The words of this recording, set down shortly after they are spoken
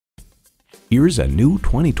Here's a new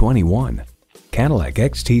 2021 Cadillac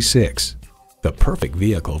XT6. The perfect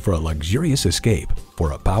vehicle for a luxurious escape,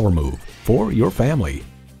 for a power move, for your family.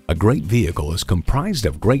 A great vehicle is comprised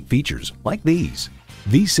of great features like these: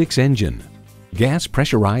 V6 engine, gas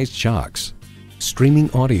pressurized shocks,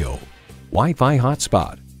 streaming audio, Wi-Fi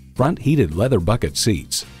hotspot, front heated leather bucket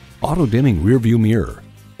seats, auto-dimming rearview mirror,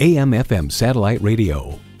 AM/FM satellite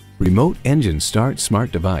radio, remote engine start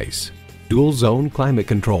smart device, dual zone climate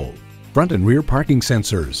control, front and rear parking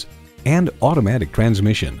sensors, and automatic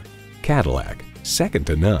transmission. Cadillac, second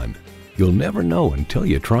to none. You'll never know until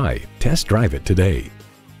you try. Test drive it today.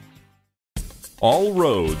 All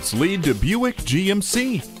roads lead to Buick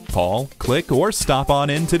GMC. Call, click, or stop on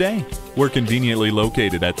in today. We're conveniently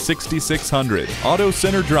located at 6600 Auto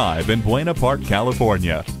Center Drive in Buena Park,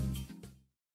 California.